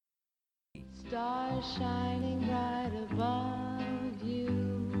Stars shining bright above you.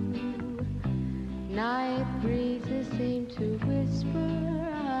 Night breezes seem to whisper,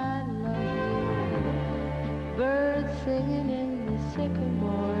 I love you. Birds singing in the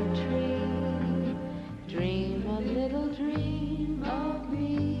sycamore tree. Dream a little dream of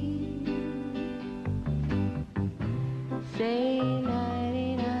me. Say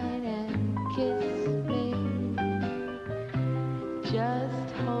nighty night and kiss me.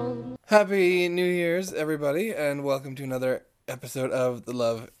 Just hold me. Happy New Year's, everybody, and welcome to another episode of the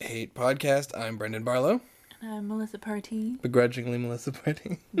Love Hate Podcast. I'm Brendan Barlow. And I'm Melissa Partee. Begrudgingly Melissa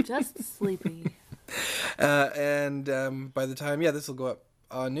Partee. Just sleepy. And by the time, this will go up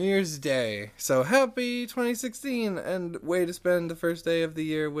on New Year's Day. So happy 2016, and way to spend the first day of the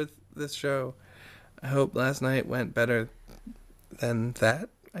year with this show. I hope last night went better than that,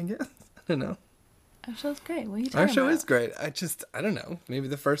 I guess. I don't know. Our show's great. What are you talking about? Our show is great. I don't know. Maybe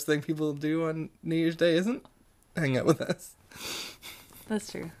the first thing people do on New Year's Day isn't hang out with us.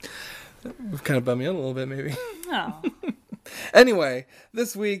 That's true. We've kind of bummed me out a little bit, maybe. Oh. Anyway,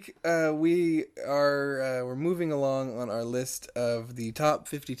 this week we're moving along on our list of the top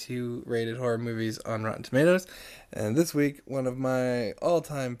 52 rated horror movies on Rotten Tomatoes. And this week, one of my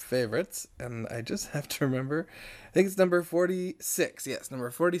all-time favorites, and I just have to remember, I think it's number 46. Yes, number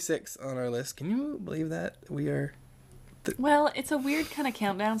 46 on our list. Can you believe that? We are... Well, it's a weird kind of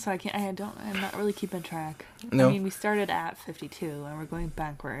countdown, so I'm not really keeping track. No. I mean, we started at 52, and we're going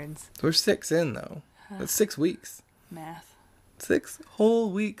backwards. We're 6 in, though. That's 6 weeks. Math. 6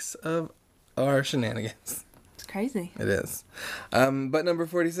 whole weeks of our shenanigans. It's crazy. It is. But number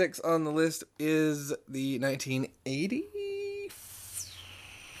 46 on the list is the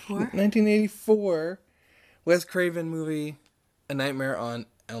 1984 Wes Craven movie, A Nightmare on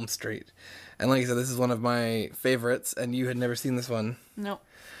Elm Street. And like I said, this is one of my favorites, and you had never seen this one. Nope.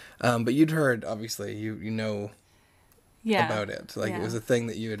 But you'd heard, obviously, you know about it. Like, Yeah. It was a thing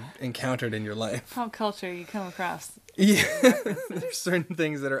that you had encountered in your life. Pop culture, you come across Yeah. There's certain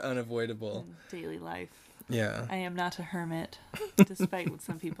things that are unavoidable. in daily life. Yeah. I am not a hermit, despite what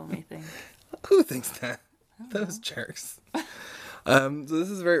some people may think. Who thinks that? Those jerks. So this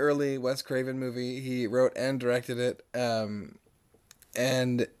is a very early Wes Craven movie. He wrote and directed it.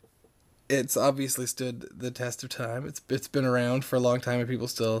 And it's obviously stood the test of time. It's been around for a long time and people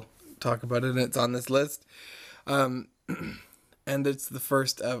still talk about it, and it's on this list. And it's the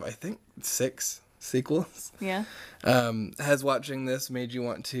first of, I think, 6 sequels. Yeah. Has watching this made you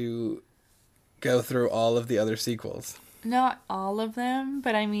want to go through all of the other sequels? Not all of them,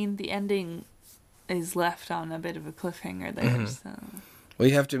 but I mean, the ending is left on a bit of a cliffhanger there, so... Well,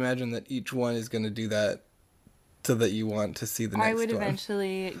 you have to imagine that each one is going to do that so that you want to see the next one. I would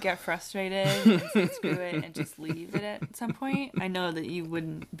eventually get frustrated and say screw it and just leave it at some point. I know that you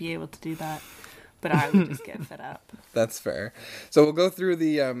wouldn't be able to do that, but I would just get fed up. That's fair. So we'll go through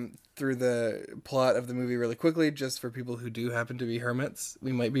the plot of the movie really quickly, just for people who do happen to be hermits.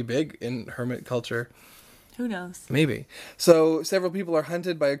 We might be big in hermit culture. Who knows? Maybe. So, several people are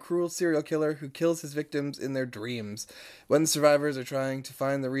hunted by a cruel serial killer who kills his victims in their dreams. When the survivors are trying to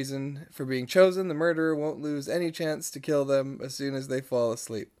find the reason for being chosen, the murderer won't lose any chance to kill them as soon as they fall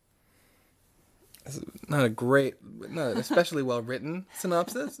asleep. This is not an especially well-written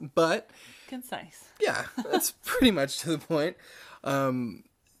synopsis, but... Concise. Yeah, that's pretty much to the point.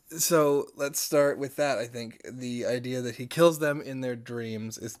 So, let's start with that, I think. The idea that he kills them in their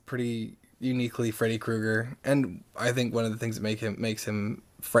dreams is pretty... uniquely Freddy Krueger, and I think one of the things that makes him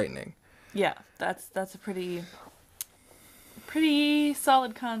frightening. Yeah, that's a pretty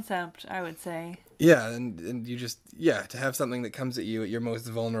solid concept, I would say. Yeah, and you just to have something that comes at you at your most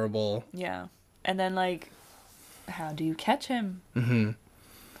vulnerable. Yeah, and then how do you catch him? Mm-hmm.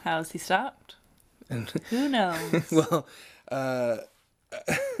 How is he stopped? And who knows? Well,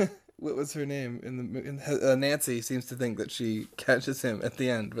 what was her name? Nancy seems to think that she catches him at the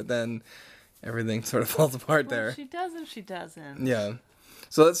end, but then everything sort of falls apart there. She does and she doesn't. Yeah.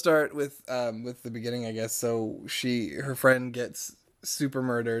 So let's start with the beginning, I guess. So her friend gets super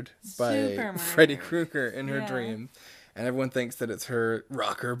murdered by Freddy Krueger in her dream, and everyone thinks that it's her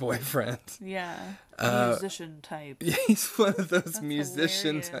rocker boyfriend. Yeah. Musician type. Yeah, he's one of those That's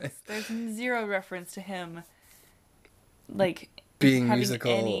musician hilarious. types. There's zero reference to him, being having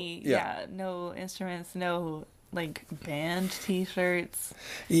musical. No instruments, no band t-shirts.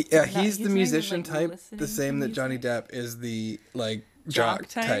 He's the musician type, the same that Johnny Depp is the jock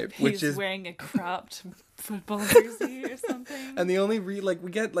type, which is wearing a cropped football jersey or something. And the only we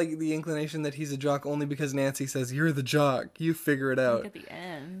get the inclination that he's a jock only because Nancy says, "You're the jock, you figure it out." At the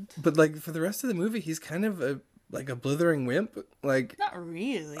end. But for the rest of the movie, he's kind of a like a blithering wimp, like Not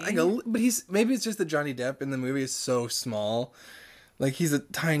really. but maybe it's just that Johnny Depp in the movie is so small, like he's a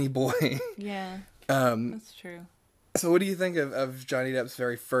tiny boy. Yeah. Um, That's true. So what do you think of Johnny Depp's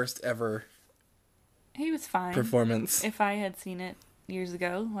very first ever He was fine. performance? If I had seen it years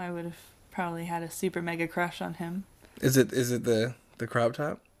ago, I would have probably had a super mega crush on him. Is it the crop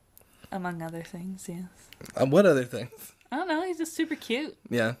top? Among other things, yes. What other things? I don't know, he's just super cute.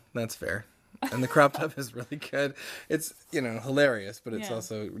 Yeah, that's fair. And the crop top is really good. It's, hilarious, but it's Yeah.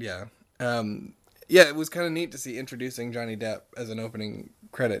 also, yeah. Yeah, it was kind of neat to see introducing Johnny Depp as an opening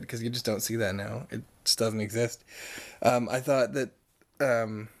credit, because you just don't see that now. It just doesn't exist. I thought that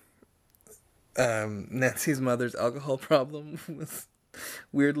Nancy's mother's alcohol problem was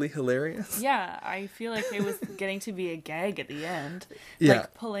weirdly hilarious. Yeah, I feel like it was getting to be a gag at the end. Yeah.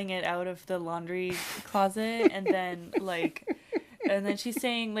 Like pulling it out of the laundry closet and then she's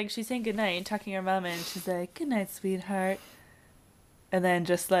saying goodnight and tucking her mom in and she's like, "Good night, sweetheart." And then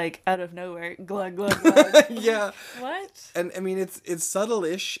just like out of nowhere, glug glug glug. Yeah. What? And I mean it's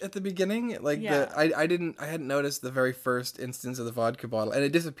subtle-ish at the beginning. Like Yeah. I hadn't noticed the very first instance of the vodka bottle, and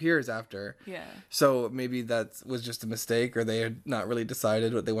it disappears after. Yeah. So maybe that was just a mistake, or they had not really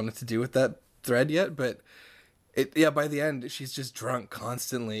decided what they wanted to do with that thread yet, but by the end she's just drunk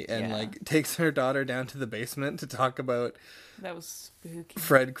constantly and Yeah. like takes her daughter down to the basement to talk about That was spooky.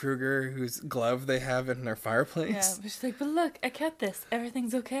 Fred Krueger, whose glove they have in their Yeah, fireplace. but she's like, "But look, I kept this.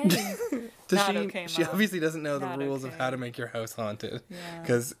 Everything's okay." Not okay, She Mom. obviously doesn't know the Not rules of okay. how to make your house haunted. Yeah.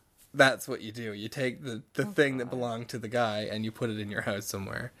 Because that's what you do. You take the thing that God. belonged to the guy and you put it in your house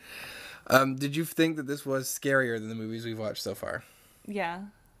somewhere. Did you think that this was scarier than the movies we've watched so far? Yeah.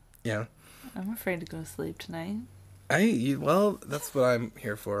 Yeah. I'm afraid to go to sleep tonight. Well, that's what I'm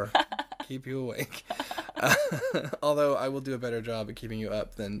here for. Keep you awake. Although I will do a better job at keeping you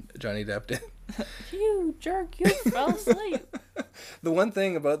up than Johnny Depp did. You jerk, you fell asleep. The one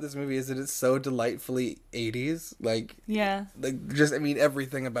thing about this movie is that it's so delightfully 80s. Yeah.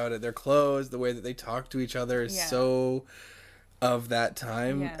 Everything about it. Their clothes, the way that they talk to each other is Yeah. so of that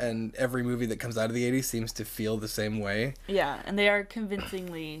time. Yeah. And every movie that comes out of the 80s seems to feel the same way. Yeah, and they are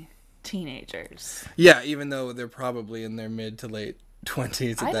convincingly teenagers. Yeah, even though they're probably in their mid to late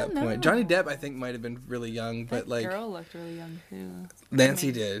 20s at I that don't point. know. Johnny Depp, I think, might have been really young, but That girl looked really young too. Nancy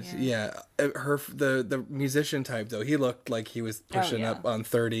I mean, did. yeah. Yeah. The musician type though, he looked like he was pushing yeah. up on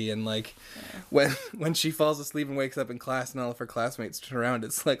 30, and when she falls asleep and wakes up in class and all of her classmates turn around,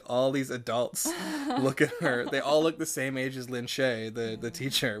 it's like all these adults look at her. They all look the same age as Lin Shay, the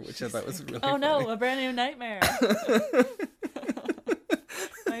teacher, which I thought was really Oh no, funny. a brand new nightmare.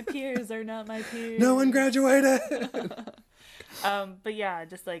 My peers are not my peers. No one graduated. But yeah,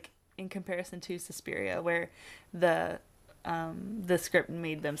 just like in comparison to Suspiria, where the script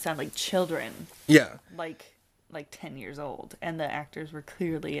made them sound like children, Yeah. like 10 years old, and the actors were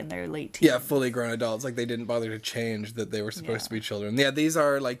clearly in their late teens. Yeah, fully grown adults. Like they didn't bother to change that they were supposed Yeah. to be children. Yeah, these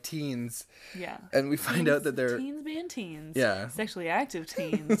are like teens. Yeah. And we find out that they're teens being teens. Yeah. Sexually active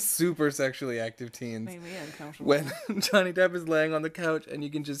teens. super sexually active teens. Made me uncomfortable. When Johnny Depp is laying on the couch and you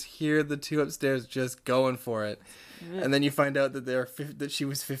can just hear the two upstairs just going for it. And then you find out that that she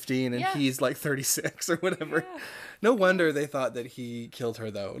was 15 and Yeah. he's like 36 or whatever. Yeah. No wonder they thought that he killed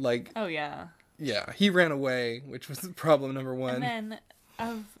her though. Like, Oh yeah. yeah, he ran away, which was problem number one. And then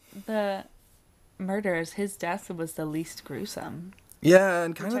of the murders, his death was the least gruesome. Yeah,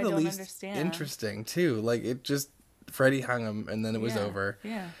 and kind Which of I the don't least understand. interesting too. Like it just Freddy hung him and then it was Yeah. over.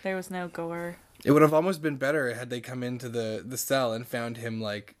 Yeah. There was no gore. It would have almost been better had they come into the cell and found him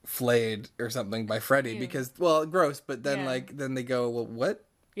like flayed or something by Freddy Ew. because gross, but then Yeah. then they go, well, what?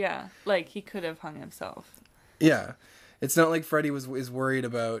 Yeah. Like he could have hung himself. Yeah. It's not like Freddy is worried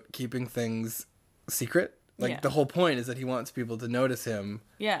about keeping things secret. Like Yeah. the whole point is that he wants people to notice him.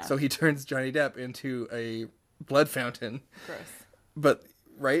 Yeah. So he turns Johnny Depp into a blood fountain. Gross. But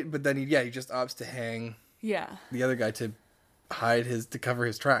then he just opts to hang Yeah. the other guy to cover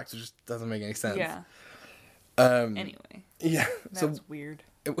his tracks. It just doesn't make any sense. Yeah. Um Anyway. yeah. That was weird.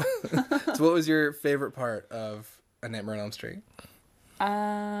 So what was your favorite part of A Nightmare on Elm Street?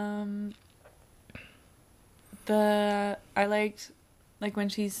 I liked like when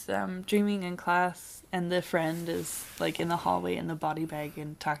she's dreaming in class and the friend is like in the hallway in the body bag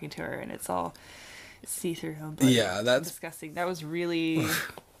and talking to her and it's all see-through and bloody Yeah, that's- disgusting. That was really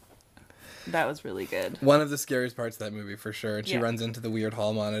good. One of the scariest parts of that movie for sure. And she Yeah. runs into the weird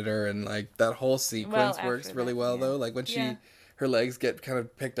hall monitor and like that whole sequence Well, works after really that, well yeah. though. Like when Yeah. her legs get kind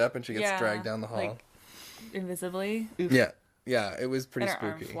of picked up and she gets Yeah, dragged down the hall. like, invisibly. Oof. Yeah. Yeah, it was pretty And her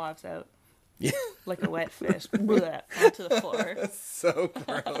arm spooky. flops out. Yeah. like a wet fish, bleh, onto the floor. So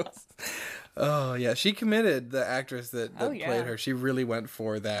gross. Oh yeah, she committed, the actress that Oh, yeah. played her. She really went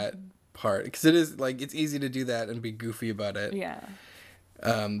for that part, because it is like, it's easy to do that and be goofy about it. Yeah.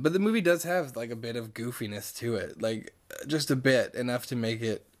 But the movie does have like a bit of goofiness to it, like just a bit, enough to make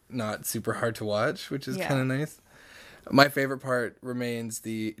it not super hard to watch, which is Yeah. kind of nice. My favorite part remains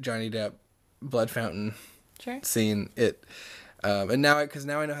the Johnny Depp blood fountain Sure. scene. And because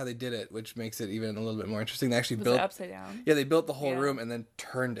now I know how they did it, which makes it even a little bit more interesting. They actually Was built it upside down? Yeah, they built the whole Yeah. room and then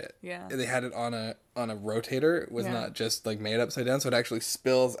turned it. Yeah. They had it on a rotator. It was Yeah. not just like made upside down, so it actually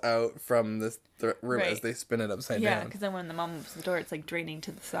spills out from the room as Right. they spin it upside Yeah, down. because then when the mom opens the door, it's like draining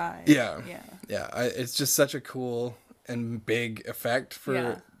to the side. Yeah. Yeah. Yeah, it's just such a cool and big effect for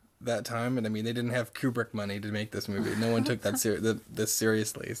Yeah. that time. And I mean, they didn't have Kubrick money to make this movie. No one took this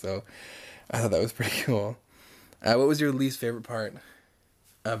seriously, so I thought that was pretty cool. What was your least favorite part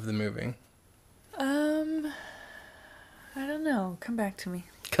of the movie? I don't know. Come back to me.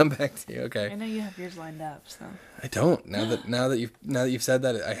 Come back to you, I okay. know you have yours lined up, so. I don't. Now that you've said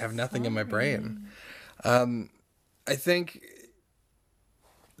that, I have nothing in my brain. I think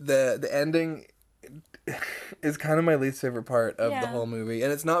the ending is kind of my least favorite part of the Yeah. whole movie,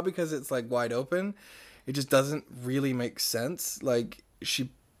 and it's not because it's like wide open. It just doesn't really make sense. Like,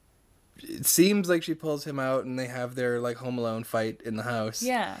 it seems like she pulls him out and they have their like Home Alone fight in the house.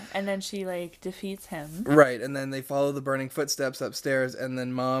 Yeah, and then she like defeats him. Right, and then they follow the burning footsteps upstairs, and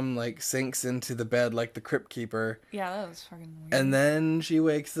then Mom like sinks into the bed like the crypt keeper. Yeah, that was fucking weird. And then she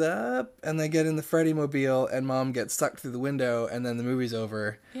wakes up, and they get in the Freddy mobile, and Mom gets sucked through the window, and then the movie's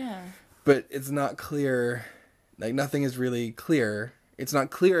over. Yeah. But it's not clear, like nothing is really clear. It's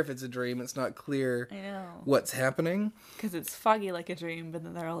not clear if it's a dream. It's not clear I know. what's happening. Because it's foggy like a dream, but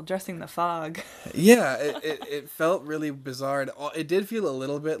then they're all addressing the fog. Yeah, it felt really bizarre. It did feel a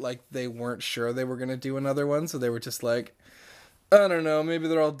little bit like they weren't sure they were going to do another one, so they were just like, I don't know, maybe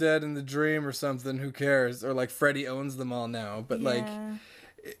they're all dead in the dream or something, who cares? Or like Freddy owns them all now. But like, Yeah.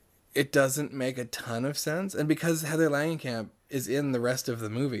 it doesn't make a ton of sense. And because Heather Langenkamp is in the rest of the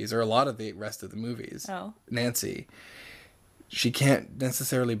movies, or a lot of the rest of the movies, Oh. Nancy, she can't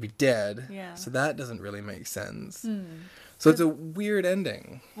necessarily be dead. Yeah. So that doesn't really make sense. So it's a weird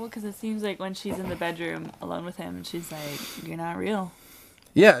ending. Well, because it seems like when she's in the bedroom alone with him, and she's like, "You're not real.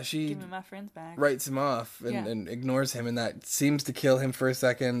 Yeah, she Give me my friends back." writes him off and, Yeah. and ignores him, and that seems to kill him for a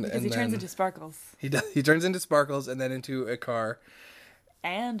second. Because and he turns then into Sparkles he turns into Sparkles and then into a car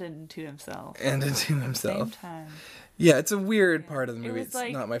and into himself and into at the same himself. time. Yeah, it's a weird part of the It movie. was It's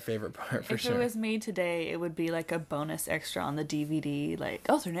like- not my favorite part for If sure. it was made today, it would be like a bonus extra on the DVD, like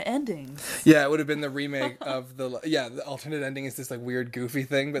alternate endings. Yeah, it would have been the remake of the alternate ending is this like weird goofy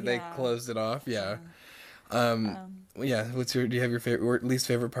thing, but they Yeah. closed it off. Yeah. Yeah. Do you have your favorite or least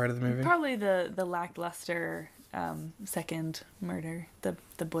favorite part of the movie? Probably the lackluster second murder,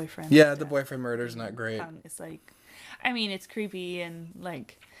 the boyfriend. Yeah, the boyfriend murder's not great. It's like, I mean, it's creepy and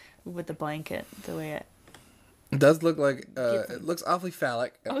like with the blanket, the way it. It does look like Gets him. it looks awfully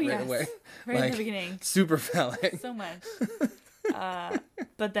phallic Oh right yes, away. right in Like, the beginning, super phallic. so much.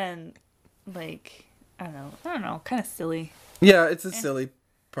 But then, like, I don't know, kind of silly. Yeah, it's a silly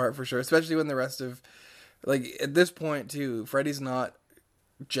part for sure, especially when the rest of, like, at this point too, Freddy's not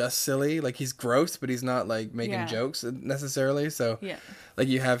just silly. Like, he's gross, but he's not like making Yeah. jokes necessarily. So Yeah. like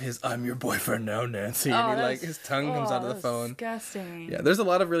you have his "I'm your boyfriend now, Nancy," and he, like his tongue comes out of the phone. Disgusting. Yeah, there's a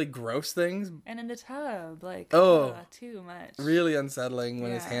lot of really gross things. And in the tub, like, Oh. too much. Really unsettling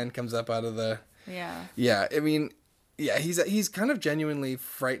when his Yeah. hand comes up out of the. Yeah. Yeah, I mean, yeah, he's kind of genuinely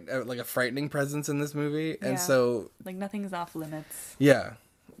like a frightening presence in this movie, and Yeah. so Like nothing's off limits. yeah,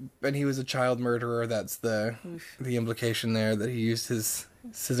 and he was a child murderer. That's the Oof. implication there, that he used his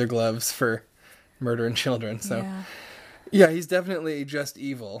scissor gloves for murdering children. So Yeah. yeah, he's definitely just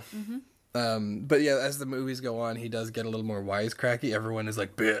evil. Mm-hmm. But yeah, as the movies go on, he does get a little more wisecracky. Everyone is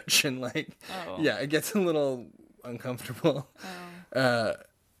like bitch, and like Oh. yeah, it gets a little uncomfortable. Oh.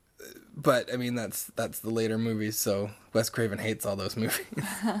 But I mean, that's the later movies, so Wes Craven hates all those movies.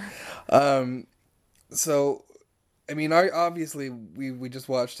 So I mean, obviously we just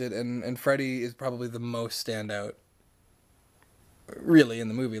watched it, and Freddy is probably the most standout, really, in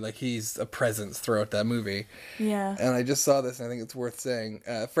the movie. Like, he's a presence throughout that movie. Yeah. And I just saw this, and I think it's worth saying.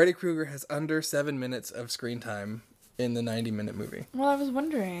 Freddy Krueger has under 7 minutes of screen time in the 90-minute movie. Well, I was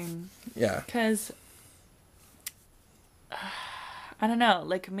wondering, Yeah. because I don't know,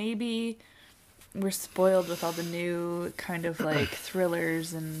 like maybe we're spoiled with all the new kind of like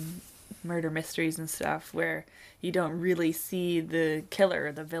thrillers and murder mysteries and stuff where you don't really see the killer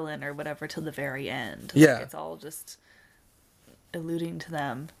or the villain or whatever till the very end. Yeah. Like, it's all just alluding to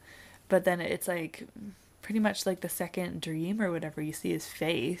them. but then it's like pretty much like the second dream or whatever, you see his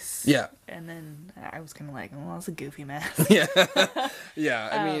face. Yeah. And then I was kind of like, oh, that's a goofy mask. Yeah. Yeah.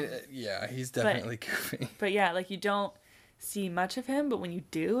 I mean, yeah, he's definitely goofy. But yeah, like you don't see much of him, but when you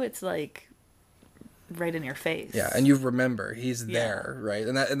do, it's like right in your face. Yeah, and you remember he's there, right?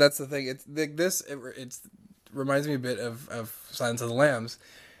 And that's the thing. It's like this. It reminds me a bit of Silence of the Lambs.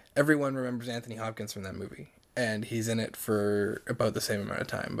 Everyone remembers Anthony Hopkins from that movie, and he's in it for about the same amount of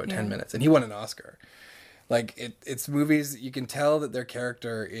time, about 10 minutes, and he won an Oscar. Like it's movies you can tell that their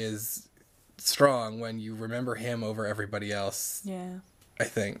character is strong when you remember him over everybody else. Yeah. I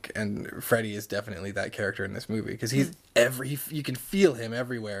think, and Freddy is definitely that character in this movie because he's you can feel him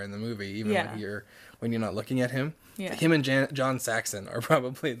everywhere in the movie, even when you're not looking at him. Yeah. Him and John Saxon are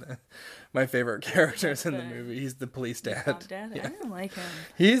probably my favorite characters in the movie. He's the police dad. Dad? Yeah. I don't like him.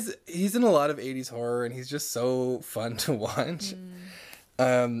 He's in a lot of 80s horror, and he's just so fun to watch.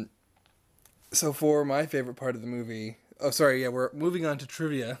 So for my favorite part of the movie, we're moving on to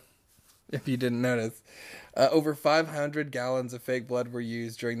trivia. If you didn't notice, over 500 gallons of fake blood were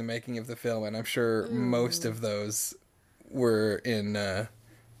used during the making of the film, and I'm sure most of those were in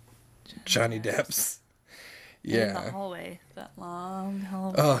Johnny Depp's. Yeah. In the hallway, that long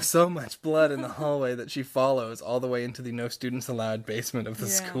hallway. Oh, so much blood in the hallway that she follows all the way into the no students allowed basement of the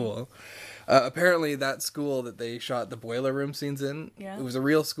school. Apparently, that school that they shot the boiler room scenes in, it was a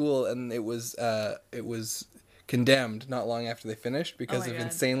real school, and it was condemned not long after they finished because of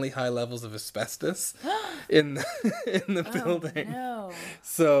insanely high levels of asbestos in the building. No.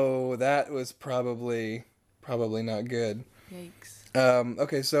 So that was probably not good. Yikes.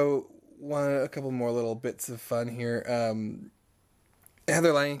 Okay, so a couple more little bits of fun here.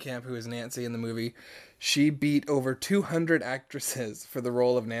 Heather Langenkamp, who is Nancy in the movie, she beat over 200 actresses for the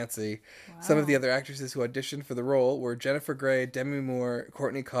role of Nancy. Wow. Some of the other actresses who auditioned for the role were Jennifer Grey, Demi Moore,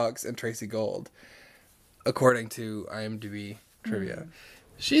 Courtney Cox, and Tracy Gold, according to IMDb trivia.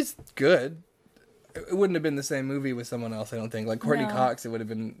 She's good. It wouldn't have been the same movie with someone else, I don't think. Like Courtney Cox, it would have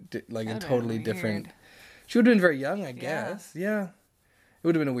been a totally different... She would have been very young, I guess. Yeah. It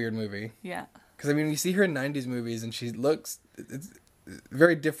would have been a weird movie. Yeah. Because, I mean, you see her in 90s movies, and she looks... It's a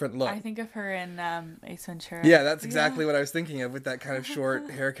very different look. I think of her in Ace Ventura. Yeah, that's exactly what I was thinking of, with that kind of short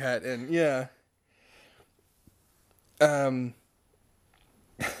haircut. And, yeah.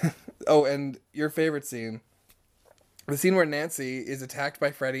 Oh, and your favorite scene. The scene where Nancy is attacked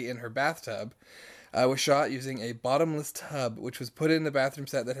by Freddy in her bathtub was shot using a bottomless tub, which was put in the bathroom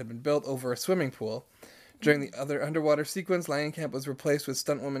set that had been built over a swimming pool. During the other underwater sequence, Langenkamp was replaced with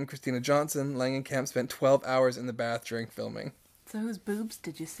stuntwoman Christina Johnson. Langenkamp spent 12 hours in the bath during filming. So whose boobs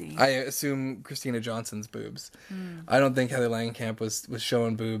did you see? I assume Christina Johnson's boobs. I don't think Heather Langenkamp was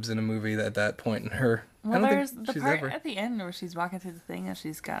showing boobs in a movie at that point in her. Well, there's the part at the end where she's walking through the thing and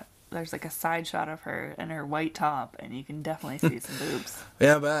there's like a side shot of her in her white top, and you can definitely see some boobs.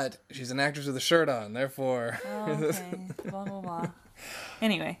 Yeah, but she's an actress with a shirt on, therefore. Oh, okay. Blah, blah, blah.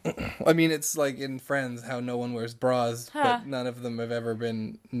 Anyway. I mean, it's like in Friends how no one wears bras, but none of them have ever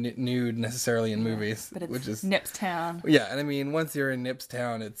been nude necessarily in movies. But it's which is Nipstown. Yeah, and I mean, once you're in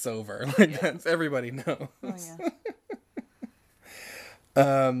Nipstown, it's over. Like, that's everybody knows. Oh,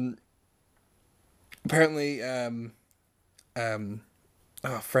 yeah. Apparently,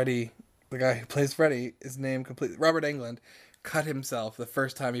 Freddy, the guy who plays Freddy, his name completely, Robert Englund, cut himself the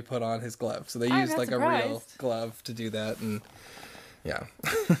first time he put on his glove. So they used like a real glove to do that, and yeah.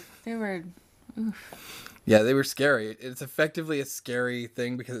 They were, oof. Yeah, they were scary. It's effectively a scary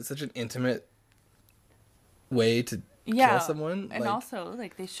thing because it's such an intimate way to kill someone. And also,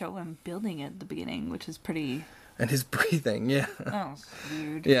 like, they show him building it at the beginning, which is pretty... And his breathing, yeah. Oh,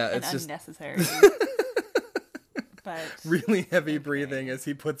 weird. Yeah, and it's unnecessary. But really heavy breathing as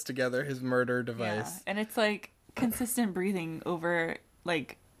he puts together his murder device. Yeah. And it's like consistent breathing over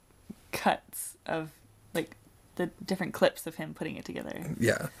like cuts of like the different clips of him putting it together.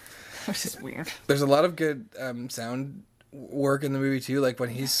 Yeah. Which is weird. There's a lot of good sound work in the movie too, like when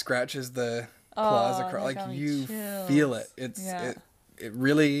he scratches the claws across, like you feel it. It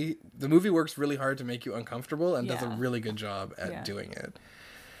really, the movie works really hard to make you uncomfortable and does a really good job at doing it.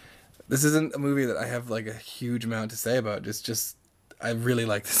 This isn't a movie that I have like a huge amount to say about. It's just I really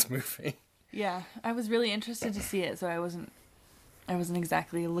like this movie. Yeah, I was really interested to see it, so I wasn't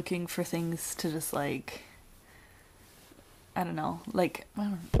exactly looking for things to just like, I don't know, like,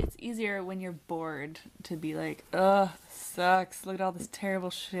 it's easier when you're bored to be like, ugh, sucks, look at all this terrible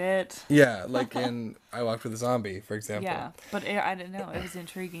shit. Yeah, like in I Walked with a Zombie, for example. Yeah, but I didn't know, it was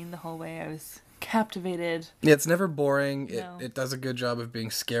intriguing the whole way. I was captivated. Yeah, it's never boring. It does a good job of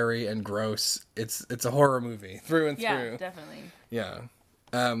being scary and gross. It's a horror movie through and through. Yeah, definitely. Yeah.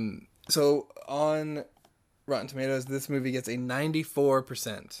 So on Rotten Tomatoes, this movie gets a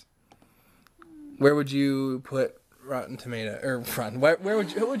 94%. Where would you put Rotten Tomato what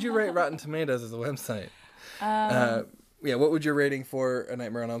would you rate Rotten Tomatoes as a website? What would your rating for A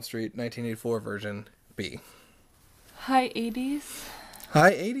Nightmare on Elm Street 1984 version be? High 80s.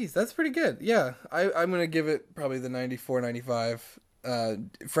 High 80s. That's pretty good. Yeah. I'm going to give it probably the 94, 95.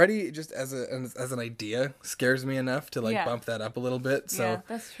 Freddy, just as an idea, scares me enough to bump that up a little bit. So yeah,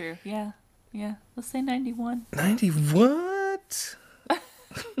 that's true. Yeah. Let's say 91. 90 what?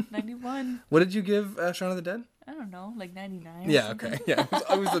 91. What did you give Shaun of the Dead? I don't know, like 99. Yeah. Okay. Yeah.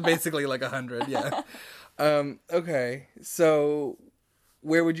 I was basically like 100. Yeah. Okay. So,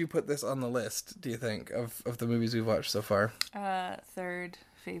 where would you put this on the list, do you think, of the movies we've watched so far? Third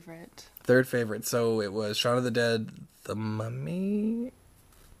favorite. Third favorite. So it was Shaun of the Dead, The Mummy,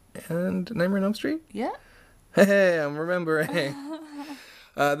 and Nightmare on Elm Street? Yeah. Hey, I'm remembering.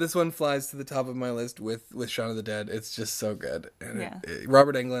 This one flies to the top of my list with Shaun of the Dead. It's just so good. And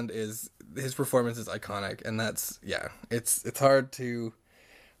Robert Englund his performance is iconic, and it's hard to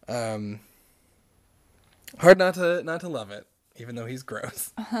hard not to love it. Even though he's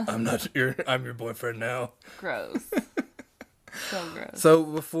gross. I'm your boyfriend now. Gross. So gross. So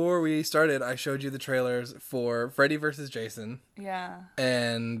before we started, I showed you the trailers for Freddy vs. Jason. Yeah.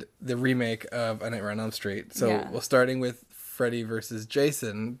 And the remake of A Nightmare on Elm Street. So well, starting with Freddy vs.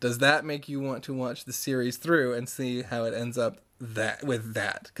 Jason, does that make you want to watch the series through and see how it ends up with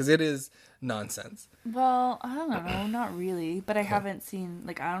that? Because it is nonsense. Well, I don't know. Not really. But I haven't seen,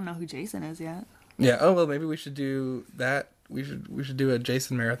 I don't know who Jason is yet. Yeah. Oh, well, maybe we should do that. We should do a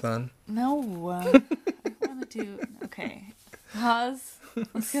Jason marathon. No. I want to do... Okay. Pause.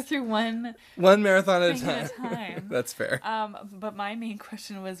 Let's get through one marathon at a time. That's fair. But my main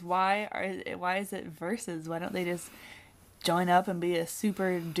question was why is it versus? Why don't they just join up and be a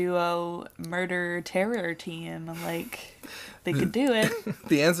super duo murder terror team? I'm like, they could do it.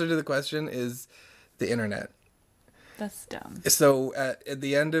 The answer to the question is the internet. That's dumb. So at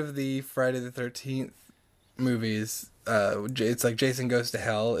the end of the Friday the 13th movies, it's like Jason Goes to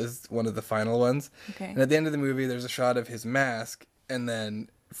Hell is one of the final ones. Okay. And at the end of the movie, there's a shot of his mask, and then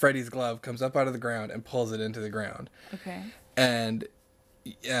Freddy's glove comes up out of the ground and pulls it into the ground. Okay. And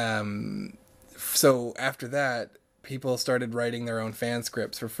so after that, people started writing their own fan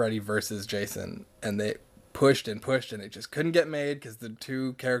scripts for Freddy versus Jason, and they pushed and it just couldn't get made because the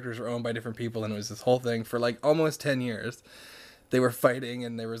two characters were owned by different people, and it was this whole thing for almost 10 years. They were fighting,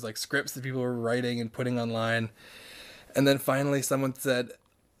 and there was scripts that people were writing and putting online. And then finally someone said,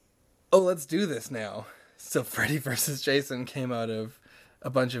 oh, let's do this now. So Freddy vs. Jason came out of a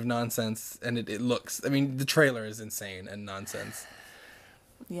bunch of nonsense, and it looks... I mean, the trailer is insane and nonsense.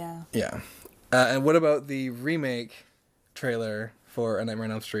 Yeah. Yeah. And what about the remake trailer for A Nightmare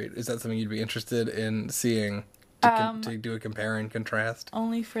on Elm Street? Is that something you'd be interested in seeing to do a compare and contrast?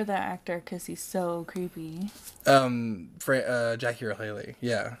 Only for the actor, because he's so creepy. Jackie Earle Haley,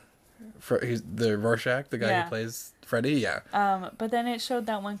 yeah. He's the Rorschach, the guy who plays Freddy, yeah. But then it showed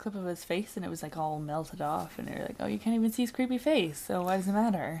that one clip of his face, and it was all melted off, and you're like, oh, you can't even see his creepy face, so why does it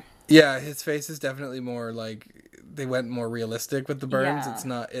matter? Yeah, his face is definitely more they went more realistic with the burns. Yeah. It's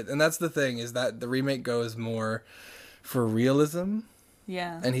not, and that's the thing, is that the remake goes more for realism.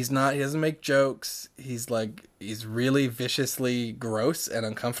 Yeah. And he doesn't make jokes. He's really viciously gross and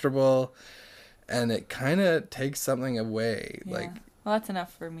uncomfortable, and it kind of takes something away. Yeah. Well, that's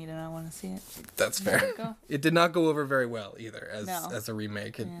enough for me to not want to see it. That's fair. It did not go over very well either as a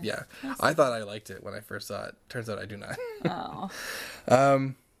remake. I thought I liked it when I first saw it. Turns out I do not. Oh.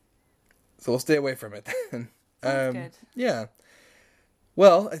 So we'll stay away from it then. That's good. Yeah.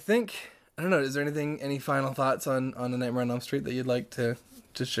 Well, I don't know. Is there any final thoughts on A Nightmare on Elm Street that you'd like to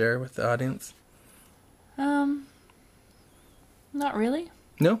share with the audience? Not really.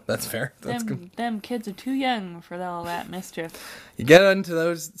 No, that's fair. That's good. Them kids are too young for all that mischief. You get into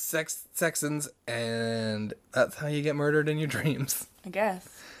those sections, and that's how you get murdered in your dreams. I guess.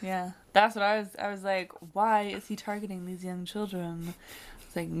 Yeah. That's what I was like, why is he targeting these young children?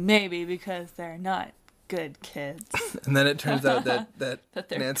 It's like, maybe because they're not good kids. And then it turns out that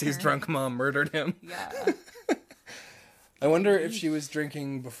Nancy's drunk mom murdered him. Yeah. I wonder if she was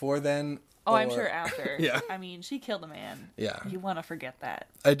drinking before then. Oh, I'm sure after. Yeah. I mean, she killed a man. Yeah. You want to forget that.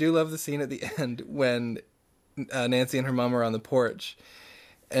 I do love the scene at the end when Nancy and her mom are on the porch,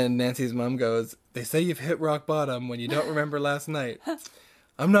 and Nancy's mom goes, "They say you've hit rock bottom when you don't remember last night.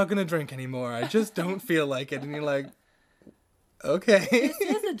 I'm not going to drink anymore. I just don't feel like it." And you're like, okay. This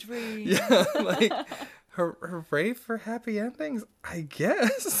is a dream. Yeah, hooray for happy endings, I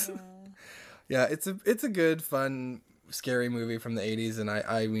guess. Yeah, it's a good, fun scary movie from the 80s, and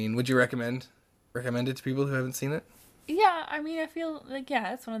I mean, would you recommend it to people who haven't seen it? Yeah, I mean, I feel like,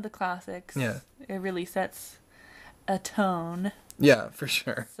 yeah, it's one of the classics. Yeah. It really sets a tone. Yeah, for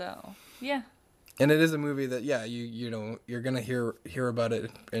sure. So, yeah. And it is a movie that, yeah, you know, you're gonna hear about it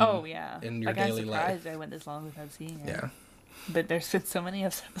in your daily life. I'm surprised I went this long without seeing it. Yeah. But there's been so many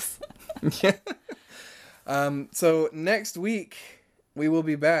of those. Yeah. So next week we will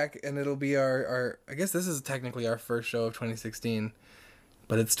be back, and it'll be our I guess this is technically our first show of 2016,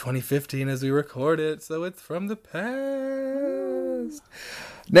 but it's 2015 as we record it, so it's from the past.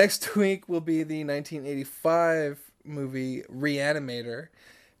 Next week will be the 1985 movie Reanimator,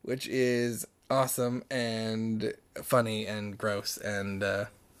 which is awesome and funny and gross, and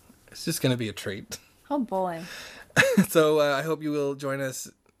it's just gonna be a treat. Oh boy. So I hope you will join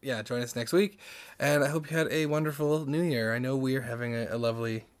us next week, and I hope you had a wonderful New Year. I know we are having a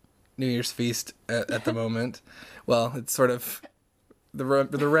lovely New Year's feast at the moment. Well, it's sort of the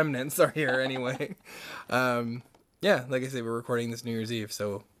remnants are here anyway. Yeah, like I said, we're recording this New Year's Eve,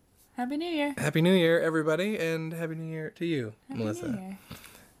 so Happy New Year. Happy New Year, everybody, and Happy New Year to you, Happy Melissa. New Year.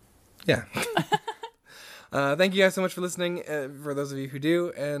 Yeah. Thank you guys so much for listening. For those of you who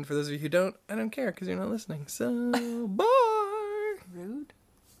do, and for those of you who don't, I don't care because you're not listening. So, bye. Rude.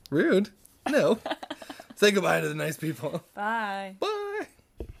 Rude? No. Say goodbye to the nice people. Bye. Bye.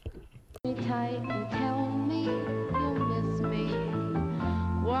 Me tight and tell me you'll miss me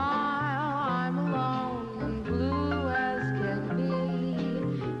while I'm alone and blue as can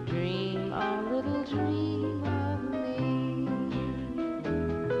be. Dream a little dream of me.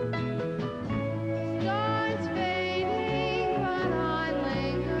 Sky's fading, but I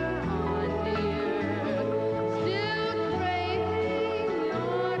linger on, dear. Still craving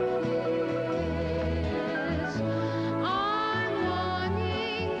your kiss. I'm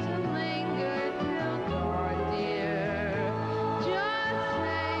longing to linger till dawn, dear. Just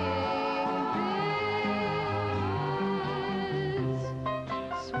saying this.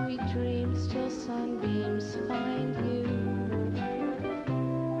 Sweet dreams till sunbeams find you.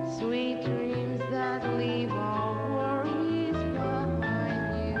 Sweet dreams.